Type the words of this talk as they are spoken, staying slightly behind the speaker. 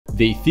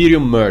The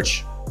Ethereum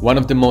merge, one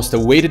of the most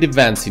awaited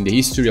events in the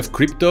history of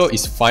crypto,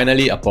 is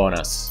finally upon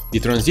us. The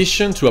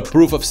transition to a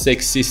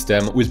proof-of-stake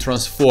system will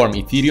transform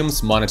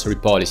Ethereum's monetary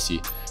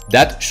policy.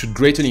 That should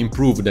greatly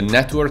improve the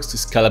network's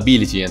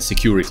scalability and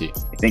security.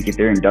 I think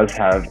Ethereum does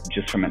have,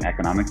 just from an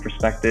economic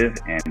perspective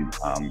and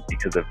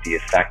because of the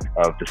effect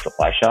of the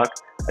supply shock,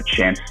 a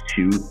chance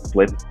to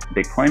flip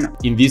Bitcoin.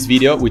 In this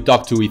video, we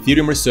talk to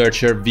Ethereum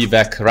researcher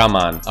Vivek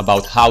Raman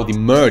about how the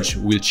merge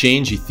will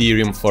change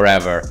Ethereum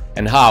forever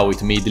and how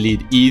it may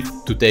lead ETH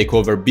to take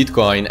over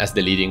Bitcoin as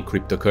the leading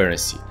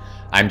cryptocurrency.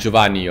 I'm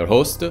Giovanni, your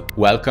host.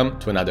 Welcome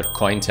to another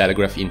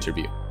Cointelegraph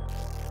interview.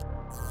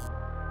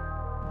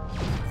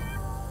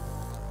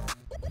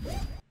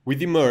 With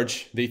the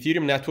merge, the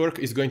Ethereum network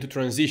is going to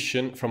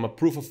transition from a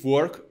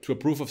proof-of-work to a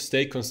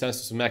proof-of-stake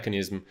consensus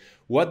mechanism.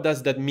 What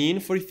does that mean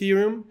for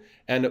Ethereum,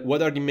 and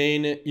what are the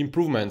main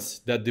improvements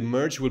that the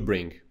merge will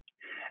bring?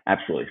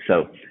 Absolutely.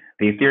 So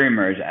the Ethereum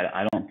merge,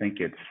 I don't think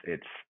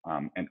it's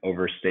an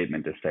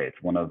overstatement to say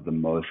it's one of the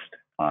most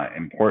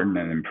important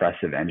and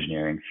impressive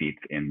engineering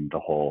feats in the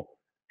whole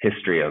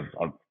history of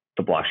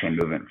the blockchain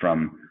movement,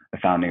 from the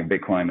founding of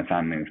Bitcoin, the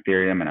founding of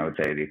Ethereum, and I would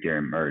say the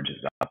Ethereum merge is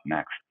up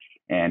next.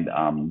 And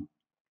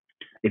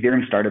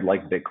Ethereum started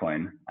like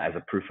Bitcoin as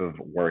a proof of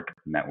work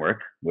network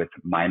with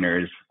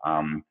miners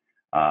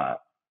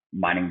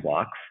mining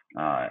blocks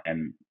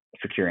and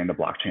securing the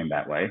blockchain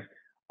that way.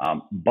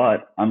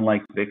 But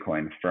unlike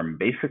Bitcoin, from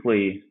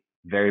basically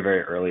very,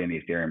 very early in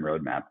the Ethereum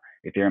roadmap,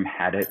 Ethereum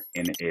had it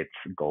in its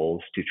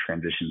goals to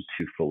transition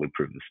to fully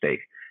proof of stake.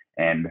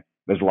 And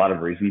there's a lot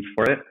of reasons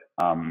for it.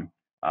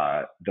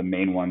 The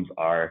main ones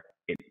are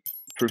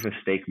proof of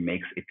stake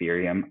makes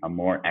Ethereum a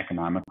more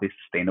economically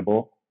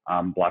sustainable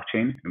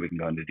blockchain, and we can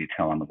go into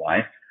detail on the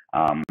why.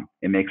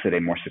 It makes it a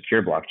more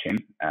secure blockchain.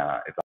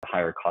 It's a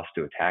higher cost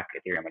to attack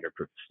Ethereum under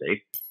proof of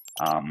stake.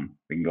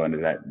 We can go into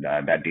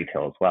that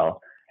detail as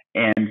well.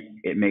 And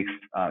it makes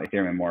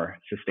Ethereum a more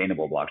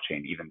sustainable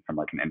blockchain, even from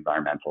like an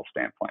environmental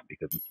standpoint,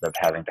 because instead of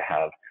having to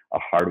have a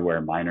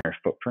hardware miner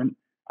footprint,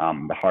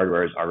 the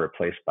hardwares are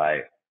replaced by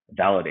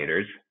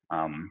validators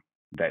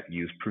that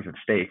use proof of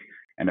stake,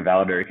 and a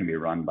validator can be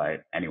run by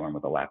anyone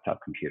with a laptop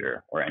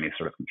computer or any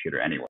sort of computer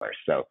anywhere.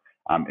 So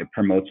it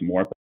promotes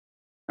more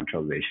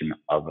centralization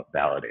of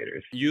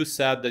validators. You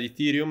said that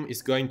Ethereum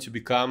is going to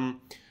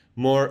become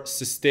more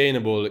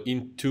sustainable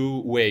in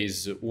two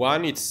ways.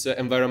 One, it's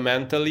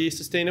environmentally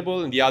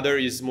sustainable, and the other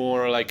is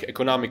more like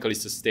economically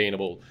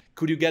sustainable.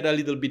 Could you get a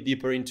little bit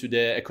deeper into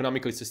the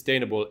economically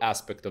sustainable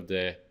aspect of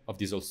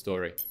this whole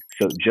story?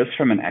 So just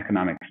from an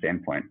economic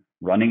standpoint,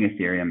 running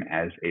Ethereum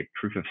as a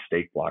proof of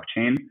stake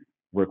blockchain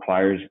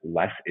requires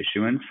less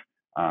issuance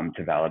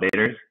to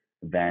validators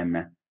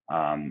than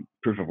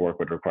proof of work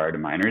would require to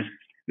miners.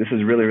 This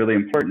is really, really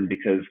important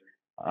because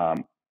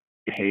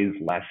it pays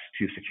less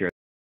to secure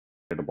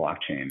the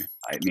blockchain.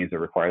 It means it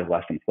requires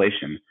less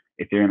inflation.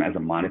 Ethereum as a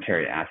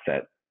monetary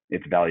asset,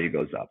 its value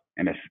goes up.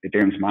 And if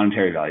Ethereum's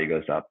monetary value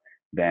goes up,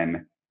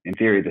 then in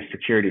theory, the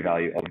security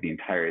value of the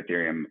entire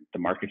Ethereum, the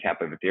market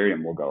cap of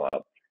Ethereum will go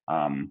up.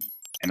 And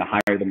the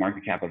higher the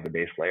market cap of the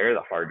base layer,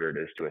 the harder it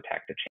is to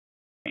attack the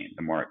chain,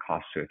 the more it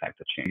costs to attack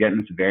the chain. Again,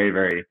 it's very,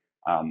 very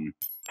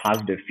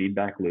positive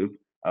feedback loop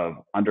of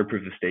under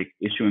proof of stake,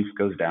 issuance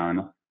goes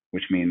down,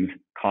 which means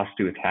cost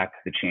to attack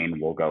the chain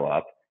will go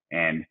up,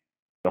 and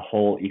the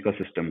whole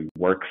ecosystem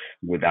works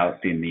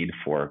without the need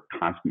for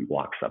constant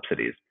block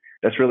subsidies.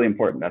 That's really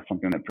important. That's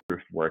something that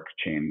proof of work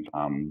chains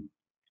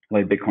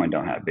like Bitcoin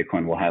don't have.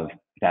 Bitcoin will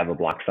have a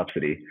block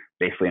subsidy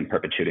basically in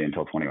perpetuity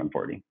until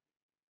 2140.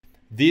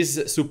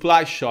 This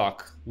supply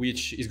shock,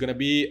 which is going to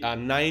be a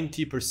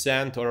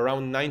 90% or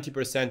around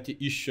 90%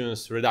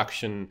 issuance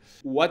reduction,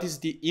 what is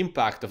the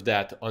impact of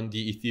that on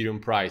the Ethereum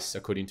price,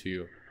 according to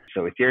you?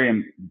 So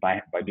Ethereum,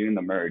 by doing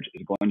the merge,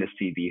 is going to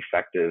see the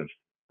effect of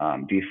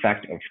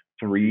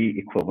 3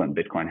 equivalent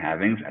Bitcoin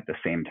halvings at the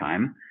same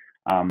time.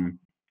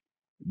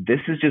 This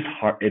is just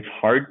hard. It's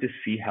hard to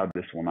see how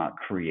this will not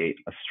create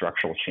a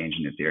structural change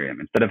in Ethereum.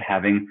 Instead of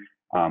having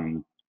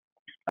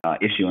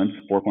issuance,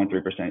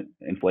 4.3%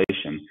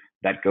 inflation,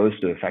 that goes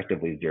to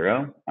effectively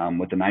zero.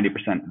 With a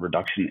 90%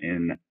 reduction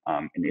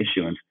in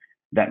issuance,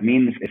 that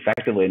means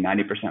effectively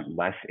 90%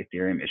 less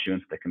Ethereum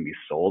issuance that can be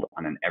sold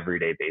on an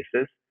everyday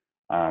basis.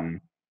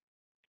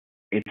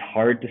 It's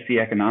hard to see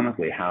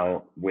economically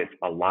how, with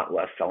a lot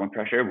less selling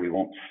pressure, we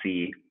won't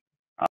see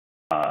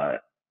a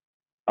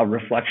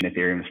reflection of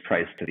Ethereum's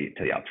price to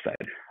the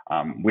upside.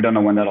 We don't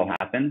know when that'll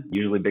happen.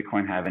 Usually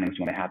Bitcoin halvings,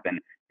 when they happen,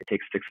 it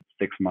takes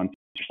six months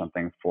or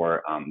something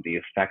for the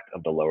effect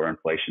of the lower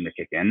inflation to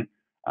kick in.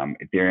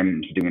 Ethereum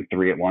is doing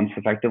 3 at once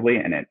effectively,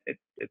 and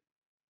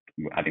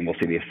I think we'll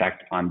see the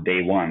effect on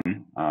day one.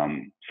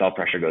 Sell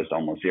pressure goes to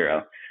almost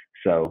zero.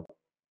 So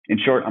in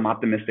short, I'm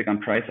optimistic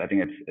on price. I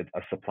think it's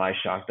a supply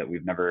shock that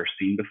we've never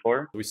seen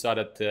before. We saw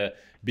that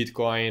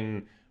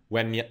Bitcoin,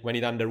 when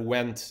it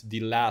underwent the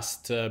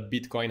last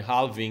Bitcoin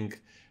halving,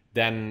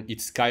 then it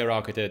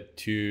skyrocketed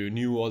to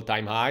new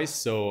all-time highs.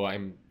 So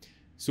I'm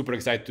super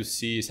excited to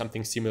see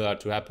something similar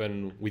to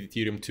happen with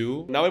Ethereum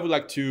too. Now I would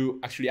like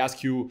to actually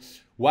ask you,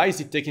 why is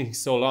it taking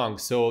so long?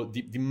 So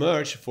the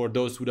merge, for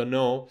those who don't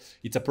know,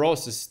 it's a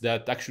process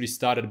that actually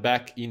started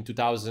back in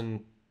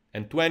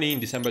 2020, in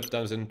December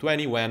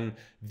 2020, when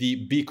the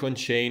Beacon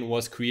chain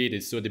was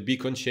created. So the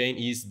Beacon chain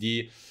is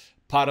the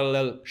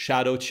parallel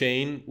shadow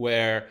chain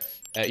where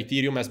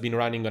Ethereum has been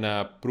running on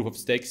a proof of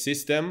stake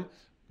system,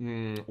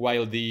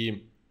 while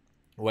the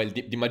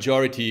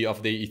majority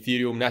of the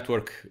Ethereum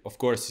network, of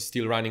course, is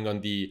still running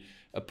on the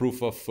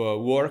proof of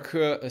work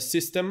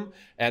system.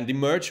 And the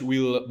merge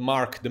will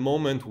mark the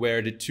moment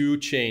where the two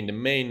chain, the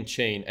main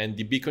chain and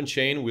the Beacon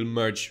chain, will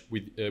merge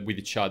with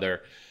each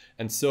other.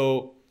 And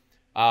so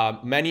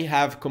many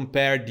have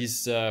compared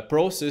this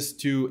process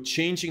to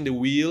changing the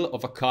wheel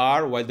of a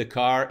car while the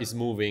car is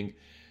moving.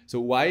 So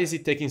why is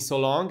it taking so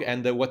long,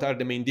 and what are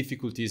the main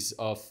difficulties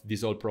of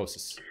this whole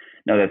process?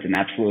 No, that's an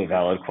absolutely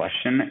valid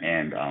question.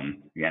 And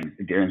again,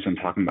 Ethereum's been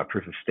talking about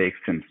proof of stake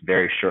since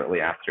very shortly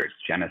after its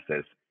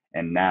genesis.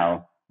 And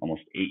now,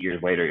 almost 8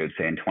 years later, you would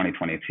say in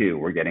 2022,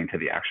 we're getting to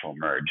the actual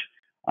merge.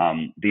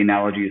 The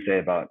analogy you say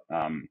about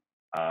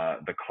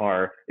the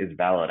car is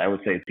valid. I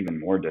would say it's even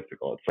more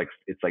difficult.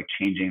 It's like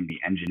changing the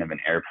engine of an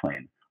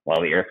airplane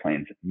while the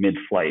airplane's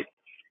mid-flight.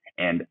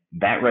 And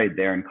that right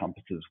there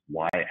encompasses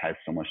why it has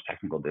so much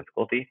technical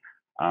difficulty.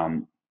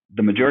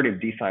 The majority of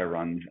DeFi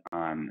runs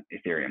on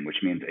Ethereum, which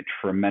means a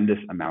tremendous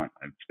amount.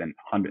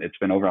 It's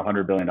been over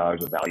 $100 billion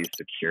of value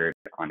secured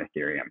on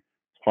Ethereum.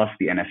 Plus,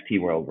 the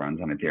NFT world runs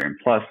on Ethereum.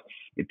 Plus,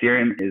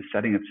 Ethereum is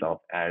setting itself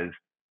as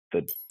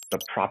the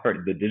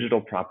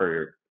digital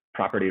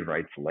property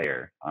rights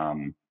layer,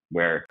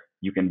 where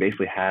you can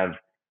basically have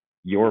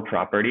your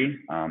property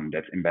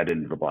that's embedded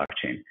into the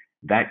blockchain.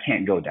 That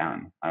can't go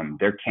down.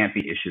 There can't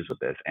be issues with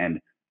this. And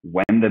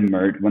when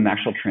the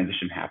actual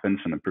transition happens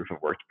from the proof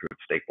of work to proof of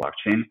stake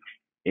blockchain,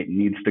 it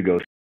needs to go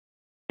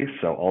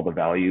so all the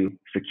value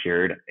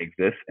secured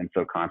exists, and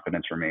so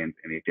confidence remains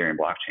in the Ethereum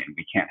blockchain.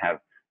 We can't have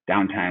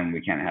downtime.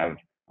 We can't have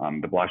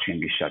the blockchain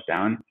be shut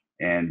down,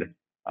 and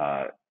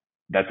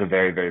that's a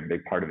very, very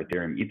big part of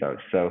Ethereum ethos.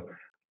 So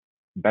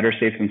better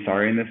safe than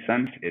sorry in this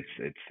sense.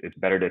 It's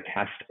better to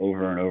test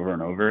over and over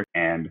and over.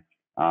 And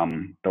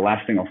the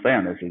last thing I'll say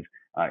on this is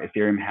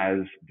Ethereum has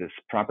this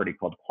property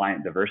called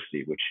client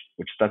diversity,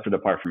 which sets it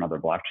apart from other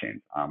blockchains.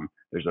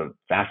 There's a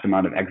vast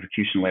amount of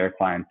execution layer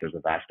clients. There's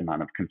a vast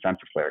amount of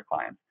consensus layer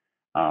clients.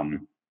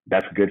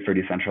 That's good for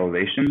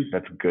decentralization.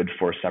 That's good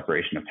for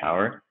separation of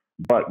power.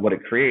 But what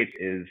it creates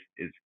is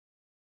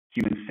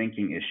human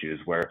syncing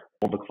issues where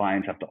all the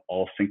clients have to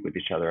all sync with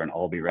each other and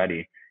all be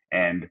ready.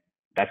 And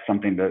that's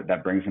something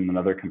that brings in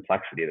another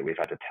complexity that we've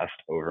had to test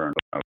over and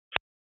over.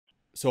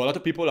 So a lot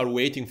of people are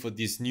waiting for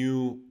these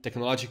new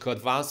technological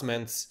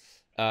advancements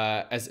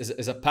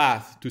as a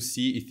path to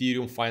see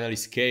Ethereum finally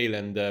scale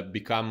and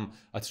become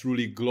a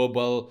truly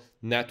global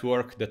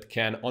network that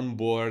can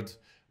onboard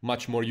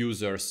much more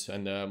users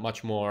and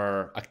much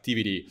more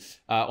activity.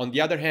 On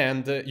the other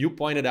hand, you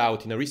pointed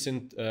out in a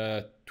recent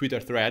Twitter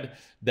thread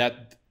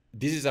that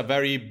this is a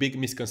very big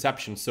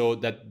misconception. So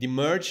that the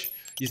merge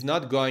is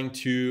not going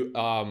to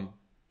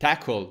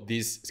tackle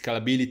this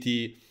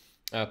scalability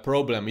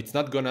problem. It's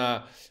not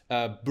gonna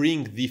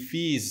bring the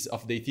fees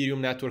of the Ethereum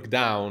network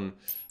down.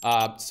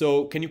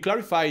 So can you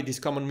clarify this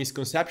common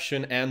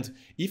misconception? And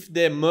if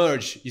the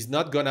merge is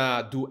not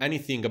gonna do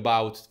anything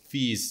about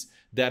fees,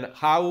 then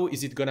how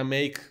is it gonna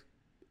make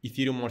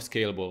Ethereum more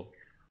scalable?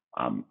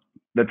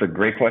 That's a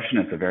great question.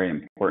 It's a very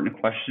important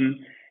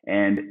question,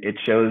 and it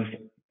shows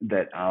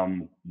that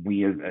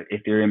we as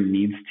Ethereum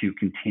needs to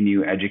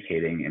continue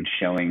educating and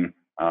showing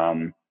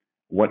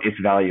what its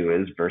value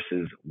is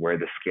versus where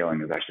the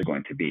scaling is actually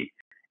going to be.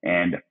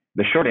 And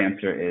the short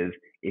answer is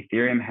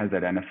Ethereum has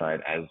identified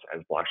as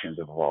blockchains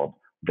have evolved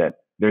that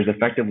there's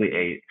effectively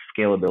a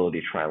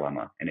scalability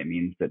trilemma. And it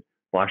means that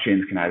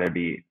blockchains can either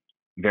be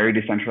very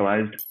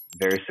decentralized,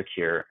 very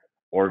secure,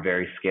 or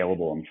very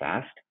scalable and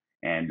fast.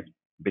 And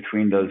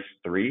between those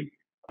three,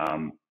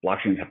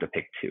 blockchains have to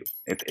pick two.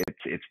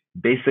 It's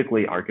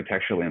basically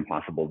architecturally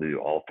impossible to do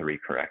all three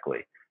correctly.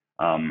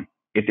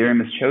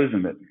 Ethereum has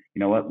chosen that, you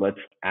know what, let's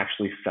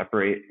actually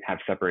have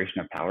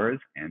separation of powers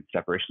and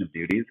separation of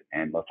duties,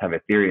 and let's have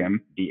Ethereum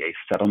be a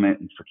settlement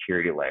and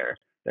security layer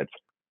that's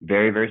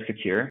very, very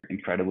secure,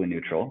 incredibly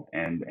neutral,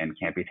 and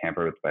can't be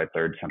tampered with by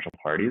third central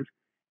parties.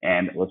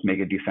 And let's make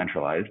it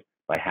decentralized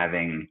by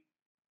having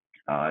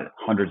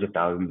hundreds of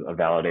thousands of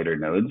validator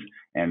nodes,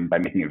 and by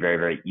making it very,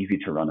 very easy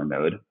to run a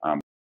node.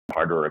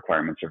 Hardware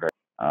requirements are very,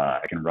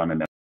 I can run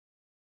a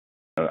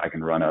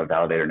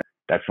validator node.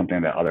 That's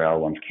something that other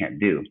L1s can't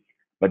do.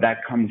 But that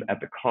comes at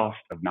the cost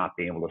of not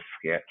being able to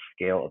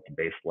scale at the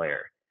base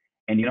layer.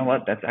 And you know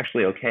what? That's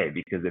actually okay,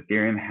 because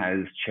Ethereum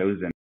has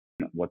chosen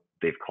what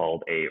they've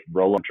called a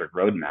roll-up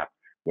roadmap,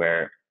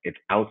 where it's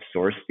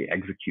outsourced the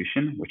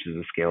execution, which is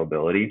the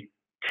scalability,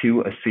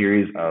 to a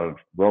series of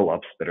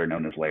roll-ups that are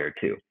known as layer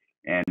 2.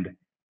 And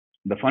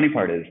the funny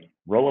part is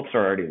roll-ups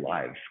are already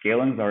live.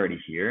 Scaling is already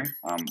here.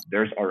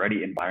 There's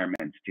already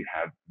environments to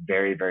have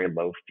very, very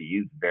low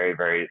fees, very,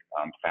 very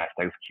fast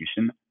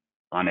execution.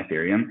 on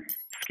Ethereum.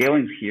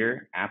 Scaling's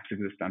here, apps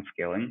exist on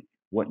scaling.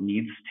 What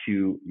needs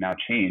to now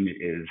change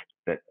is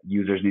that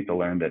users need to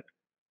learn that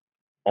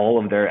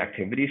all of their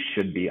activities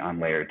should be on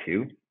layer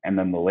 2. And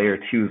then the layer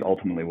 2s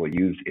ultimately will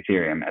use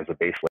Ethereum as a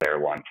base layer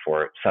 1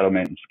 for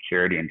settlement and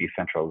security and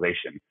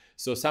decentralization.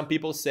 So some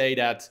people say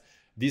that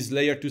these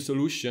layer 2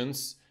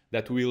 solutions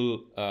that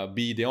will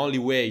be the only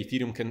way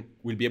Ethereum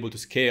will be able to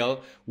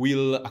scale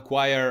will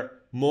acquire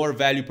more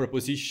value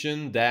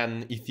proposition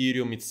than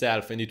Ethereum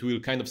itself, and it will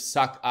kind of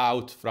suck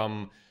out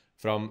from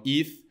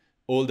ETH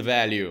all the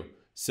value,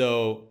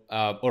 so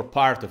or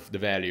part of the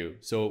value.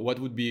 So what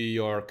would be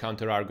your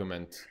counter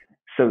argument?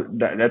 So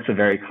that's a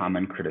very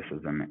common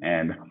criticism,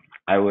 and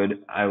I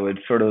would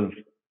sort of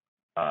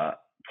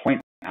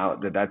point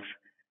out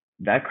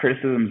that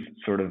criticism's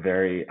sort of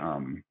very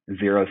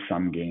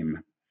zero-sum game.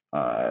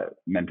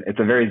 It's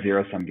a very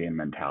zero-sum game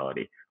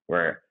mentality,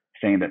 where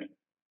saying that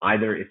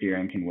either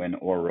Ethereum can win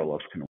or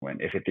rollups can win.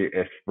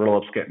 If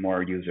rollups get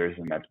more users,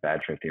 then that's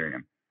bad for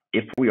Ethereum.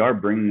 If we are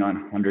bringing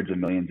on hundreds of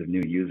millions of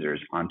new users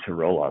onto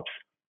rollups,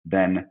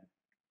 then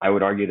I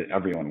would argue that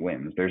everyone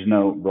wins. There's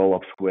no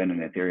rollups win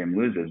and Ethereum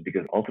loses,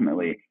 because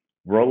ultimately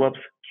rollups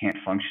can't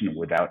function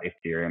without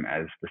Ethereum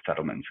as the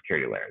settlement and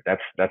security layer.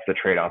 That's the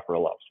trade-off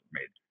rollups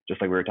made.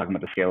 Just like we were talking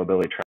about the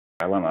scalability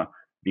trilemma,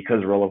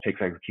 because rollup takes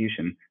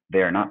execution,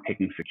 they are not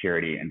taking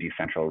security and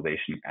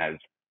decentralization as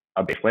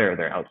a base layer.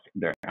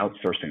 They're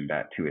outsourcing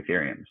that to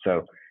Ethereum.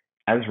 So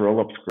as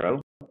rollups grow,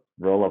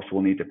 rollups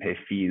will need to pay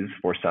fees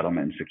for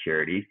settlement and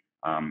security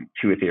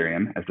to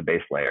Ethereum as the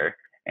base layer,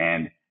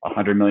 and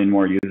 100 million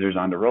more users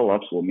onto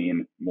rollups will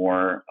mean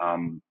more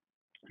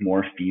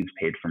fees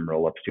paid from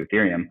rollups to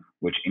Ethereum,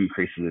 which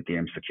increases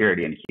Ethereum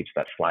security and keeps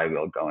that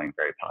flywheel going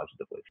very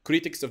positively.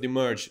 Critics of the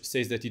merge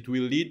says that it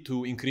will lead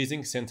to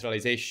increasing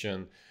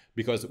centralization,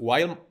 because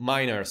while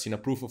miners in a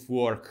proof of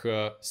work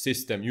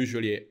system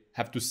usually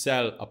have to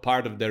sell a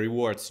part of their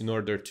rewards in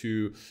order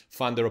to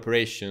fund their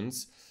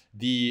operations,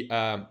 the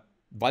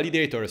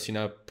validators in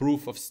a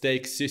proof of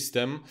stake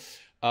system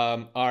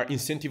are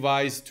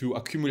incentivized to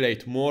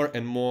accumulate more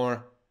and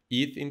more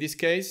ETH in this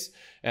case,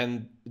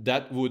 and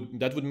that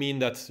would mean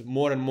that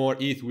more and more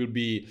ETH will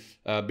be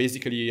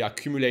basically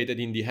accumulated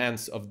in the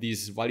hands of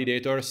these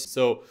validators.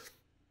 So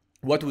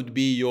what would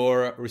be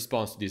your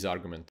response to this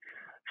argument?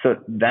 So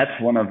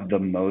that's one of the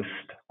most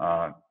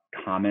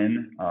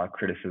common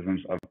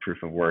criticisms of proof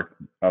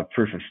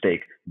of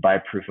stake by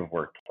proof of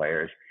work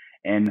players.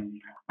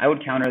 And I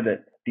would counter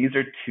that these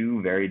are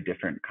two very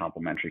different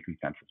complementary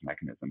consensus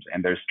mechanisms,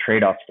 and there's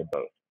trade-offs to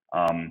both.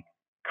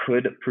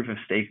 Could proof of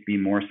stake be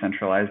more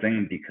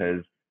centralizing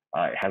because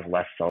it has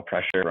less sell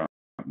pressure,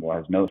 well,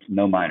 has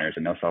no miners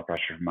and no sell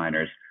pressure from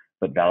miners,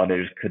 but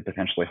validators could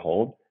potentially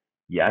hold?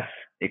 Yes,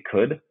 it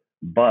could,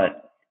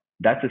 but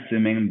that's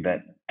assuming that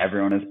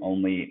everyone is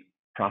only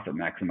profit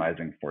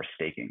maximizing for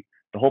staking.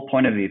 The whole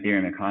point of the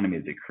Ethereum economy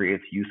is it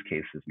creates use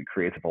cases and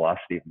creates a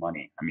velocity of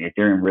money. I mean,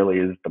 Ethereum really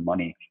is the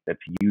money that's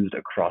used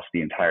across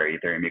the entire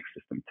Ethereum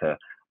ecosystem to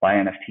buy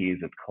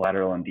NFTs, as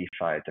collateral in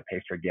DeFi, to pay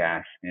for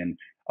gas, and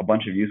a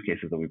bunch of use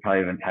cases that we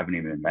probably haven't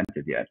even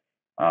invented yet.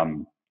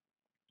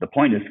 The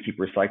point is to keep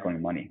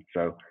recycling money.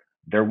 So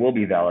there will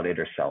be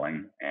validators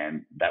selling,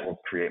 and that will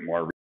create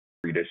more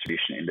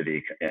redistribution into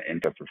the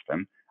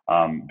ecosystem.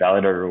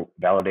 Validator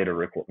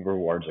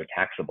rewards are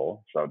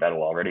taxable, so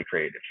that'll already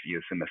create, if you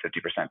assume the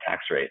 50%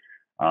 tax rate,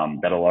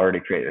 that'll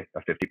already create a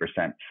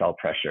 50% sell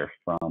pressure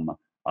from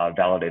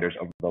validators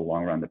over the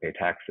long run to pay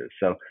taxes.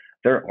 So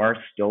there are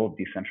still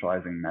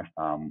decentralizing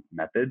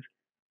methods.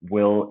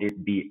 Will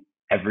it be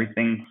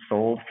everything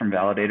sold from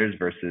validators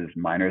versus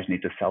miners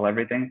need to sell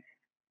everything?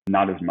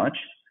 Not as much.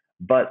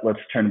 But let's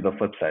turn to the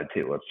flip side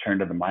too. Let's turn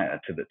to the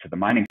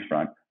mining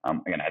front.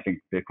 Again, I think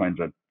Bitcoin's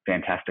a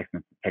fantastic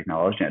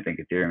technology. I think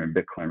Ethereum and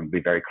Bitcoin will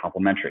be very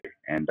complementary.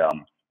 And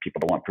people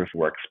that want proof of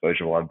work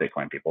exposure will have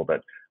Bitcoin. People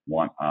that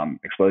want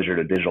exposure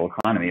to digital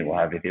economy will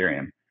have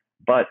Ethereum.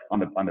 But on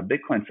the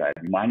Bitcoin side,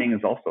 mining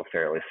is also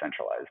fairly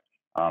centralized.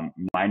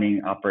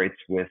 Mining operates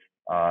with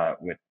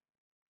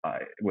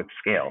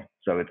scale.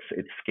 So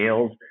it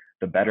scales.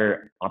 The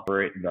better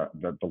operate,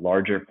 the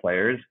larger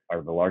players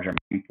or the larger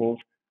mining pools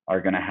are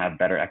going to have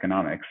better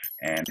economics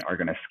and are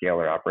going to scale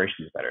their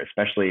operations better.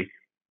 Especially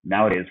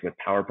nowadays with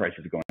power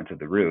prices going to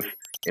the roof,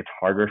 it's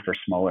harder for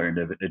smaller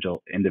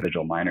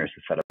individual miners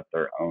to set up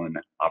their own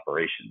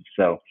operations.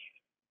 So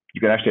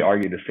you could actually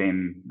argue the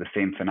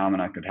same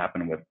phenomenon could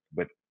happen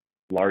with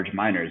large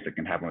miners that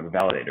can happen with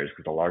validators,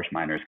 because the large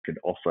miners could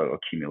also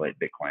accumulate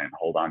Bitcoin and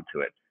hold on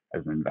to it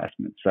as an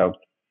investment. So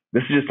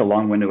this is just a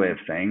long-winded way of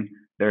saying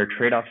there are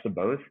trade-offs to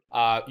both.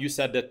 You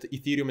said that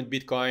Ethereum and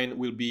Bitcoin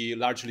will be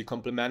largely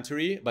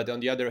complementary, but on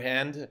the other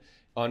hand,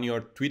 on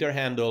your Twitter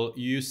handle,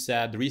 you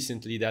said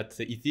recently that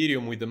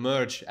Ethereum with the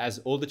merge has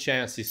all the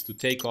chances to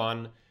take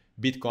on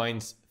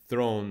Bitcoin's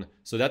throne.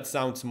 So that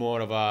sounds more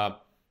of a,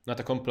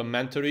 not a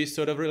complementary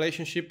sort of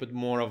relationship, but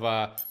more of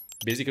a,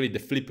 basically the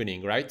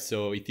flippening, right?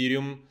 So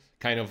Ethereum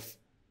kind of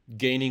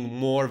gaining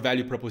more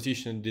value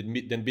proposition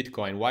than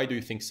Bitcoin. Why do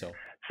you think so?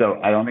 So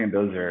I don't think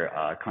those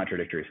are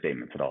contradictory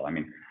statements at all. I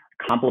mean,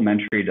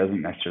 complementary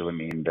doesn't necessarily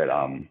mean that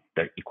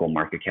they're equal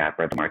market cap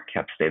or the market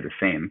cap stay the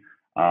same.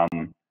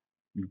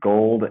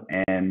 Gold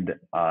and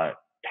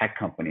tech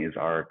companies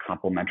are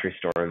complementary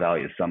store of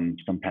value. Some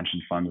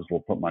pension funds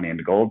will put money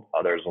into gold,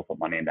 others will put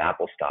money into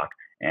Apple stock,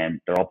 and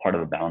they're all part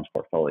of a balanced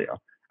portfolio.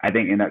 I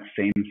think in that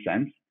same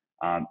sense,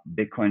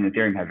 Bitcoin and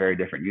Ethereum have very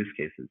different use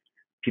cases.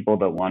 People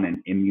that want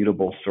an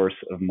immutable source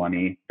of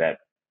money that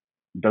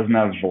doesn't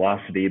have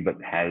velocity but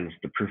has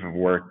the proof of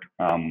work,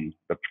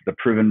 the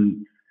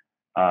proven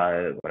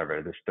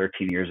whatever, there's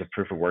 13 years of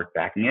proof of work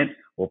backing it,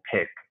 we'll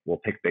pick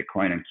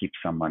Bitcoin and keep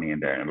some money in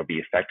there, and it'll be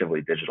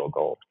effectively digital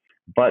gold.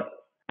 But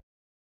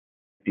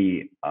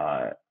the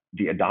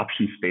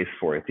adoption space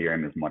for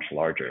Ethereum is much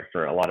larger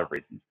for a lot of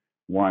reasons.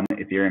 One,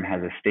 Ethereum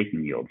has a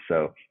staking yield,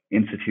 so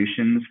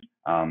institutions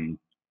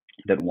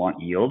that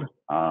want yield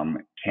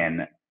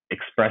can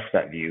express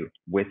that view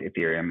with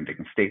Ethereum. They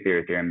can stake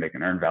their Ethereum, they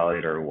can earn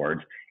validator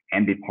rewards,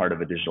 and be part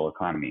of a digital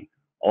economy.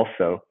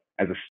 Also,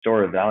 as a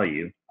store of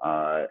value,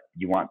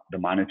 you want the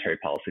monetary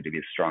policy to be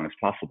as strong as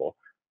possible.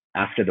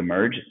 After the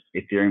merge,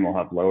 Ethereum will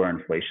have lower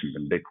inflation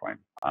than Bitcoin.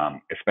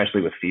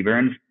 Especially with fee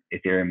burns,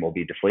 Ethereum will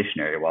be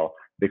deflationary, while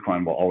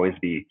Bitcoin will always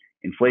be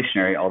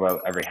inflationary, although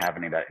every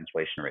halving that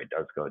inflation rate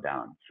does go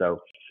down. So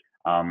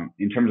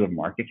in terms of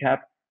market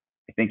cap,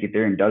 I think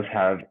Ethereum does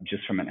have,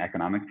 just from an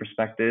economic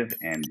perspective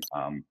and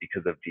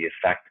because of the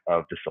effect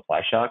of the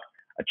supply shock,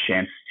 a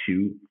chance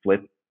to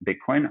flip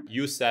Bitcoin.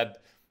 You said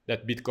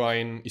that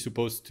Bitcoin is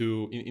supposed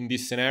to, in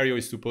this scenario,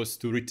 is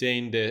supposed to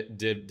retain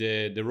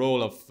the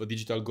role of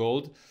digital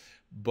gold.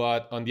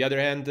 But on the other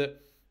hand,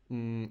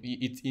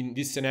 in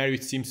this scenario,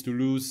 it seems to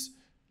lose,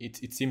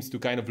 it seems to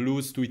kind of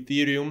lose to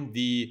Ethereum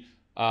the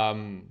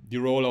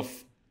role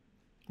of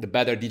the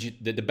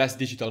best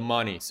digital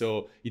money.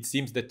 So it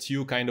seems that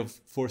you kind of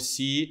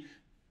foresee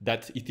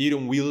that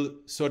Ethereum will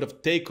sort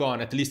of take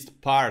on at least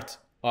part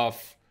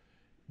of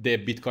the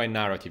Bitcoin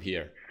narrative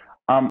here.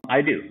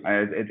 I do.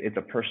 It's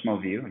a personal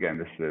view.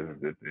 Again,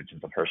 it's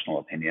just a personal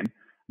opinion,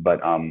 but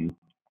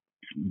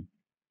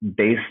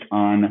based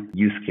on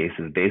use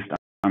cases, based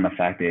on the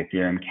fact that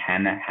Ethereum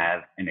can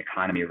have an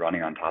economy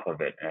running on top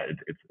of it,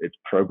 it's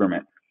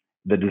program.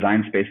 The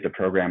design space to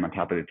program on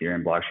top of the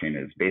Ethereum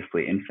blockchain is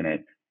basically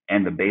infinite,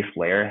 and the base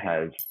layer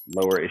has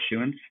lower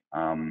issuance.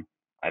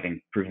 I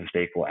think proof of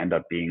stake will end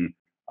up being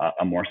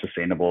a more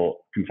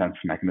sustainable consensus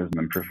mechanism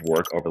than proof of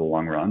work over the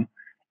long run,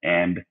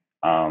 and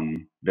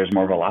there's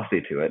more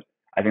velocity to it.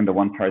 I think the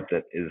one part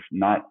that is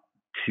not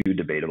too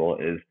debatable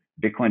is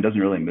Bitcoin doesn't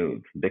really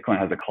move. Bitcoin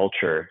has a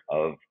culture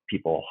of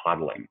people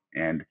hodling,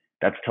 and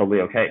that's totally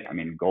okay. I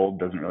mean, gold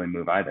doesn't really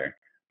move either.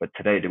 But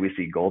today, do we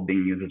see gold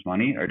being used as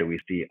money, or do we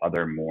see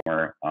other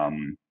more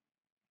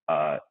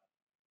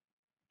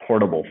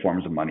portable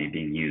forms of money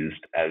being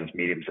used as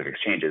mediums of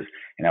exchanges?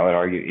 And I would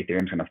argue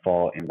Ethereum's going to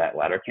fall in that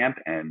latter camp,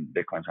 and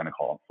Bitcoin's going to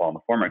fall in the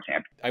former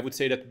camp. I would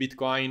say that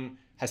Bitcoin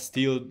has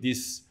still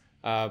this,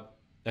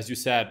 as you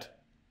said,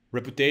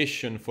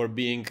 reputation for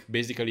being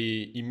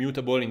basically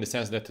immutable in the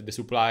sense that the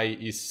supply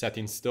is set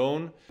in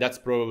stone. That's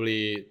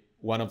probably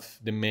one of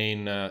the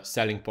main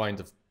selling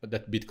points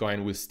that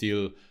Bitcoin will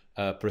still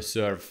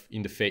preserve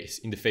in the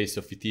face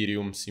of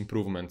Ethereum's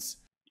improvements.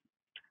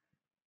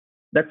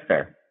 That's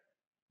fair.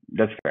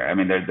 That's fair. I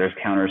mean, there's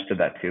counters to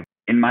that too.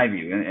 In my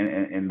view,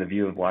 in the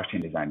view of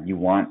blockchain design, you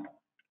want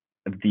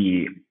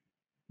the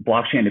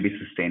blockchain to be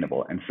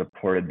sustainable and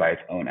supported by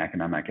its own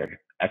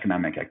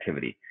economic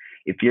activity.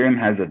 Ethereum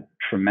has a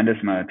tremendous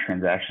amount of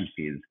transaction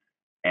fees,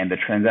 and the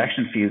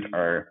transaction fees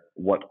are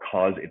what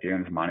cause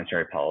Ethereum's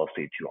monetary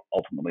policy to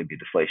ultimately be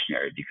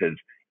deflationary, because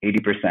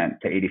 80%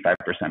 to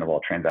 85% of all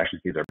transaction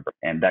fees are,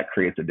 and that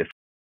creates a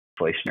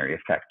deflationary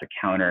effect to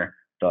counter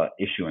the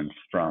issuance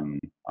from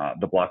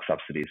the block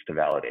subsidies to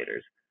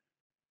validators.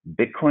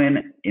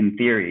 Bitcoin, in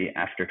theory,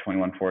 after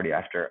 2140,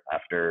 after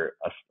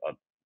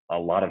a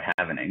lot of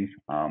halvenings,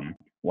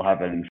 will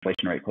have an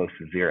inflation rate close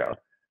to zero.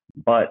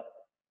 But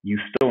you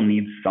still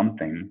need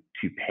something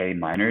to pay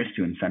miners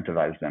to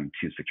incentivize them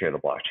to secure the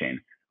blockchain.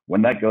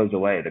 When that goes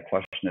away, the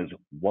question is,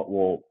 what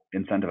will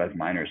incentivize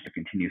miners to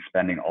continue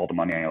spending all the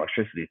money on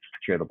electricity to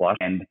secure the blockchain?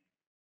 And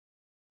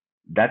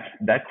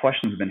that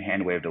question has been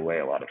hand waved away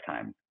a lot of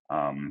times,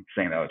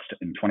 saying that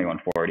it's in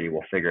 2140,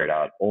 we'll figure it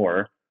out,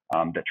 or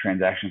that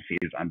transaction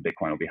fees on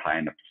Bitcoin will be high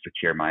enough to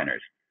secure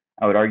miners.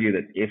 I would argue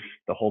that if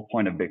the whole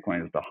point of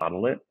Bitcoin is to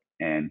hodl it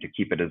and to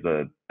keep it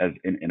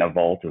in a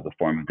vault as a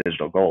form of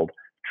digital gold,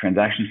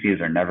 transaction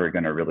fees are never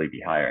going to really be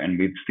higher. And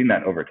we've seen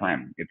that over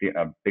time.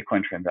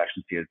 Bitcoin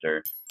transaction fees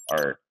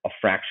are a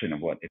fraction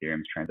of what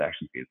Ethereum's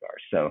transaction fees are.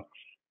 So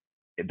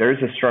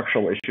there's a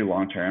structural issue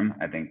long term.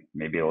 I think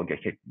maybe it'll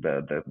get kicked,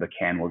 the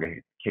can will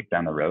get kicked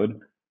down the road,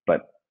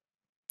 but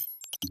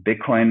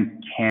Bitcoin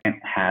can't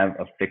have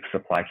a fixed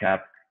supply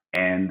cap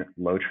and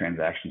low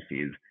transaction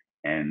fees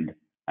and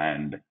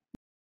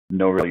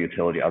no real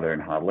utility other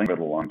than hodling for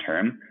the long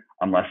term,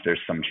 unless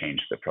there's some change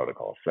to the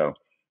protocol. So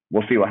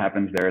we'll see what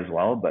happens there as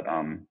well. But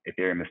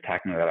Ethereum is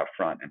tackling that up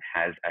front and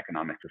has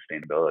economic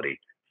sustainability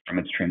from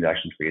its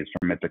transaction fees,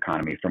 from its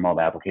economy, from all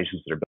the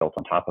applications that are built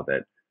on top of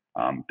it.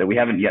 that we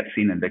haven't yet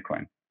seen in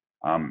Bitcoin.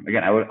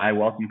 Again, I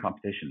welcome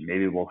competition.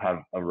 Maybe we'll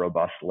have a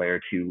robust layer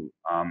 2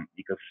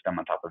 ecosystem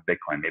on top of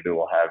Bitcoin. Maybe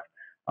we'll have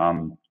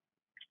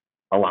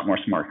a lot more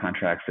smart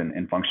contracts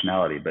and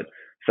functionality, but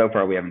so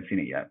far we haven't seen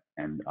it yet.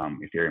 And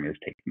Ethereum is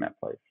taking that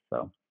place.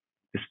 So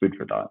just food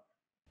for thought.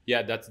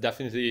 Yeah, that's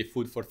definitely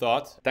food for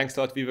thought. Thanks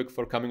a lot, Vivek,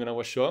 for coming on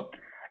our show.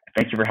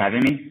 Thank you for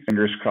having me.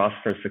 Fingers crossed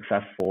for a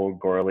successful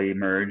Goerli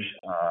merge.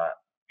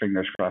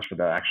 Fingers crossed for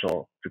the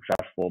actual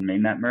successful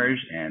mainnet merge,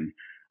 and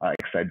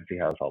excited to see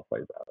how this all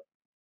plays out.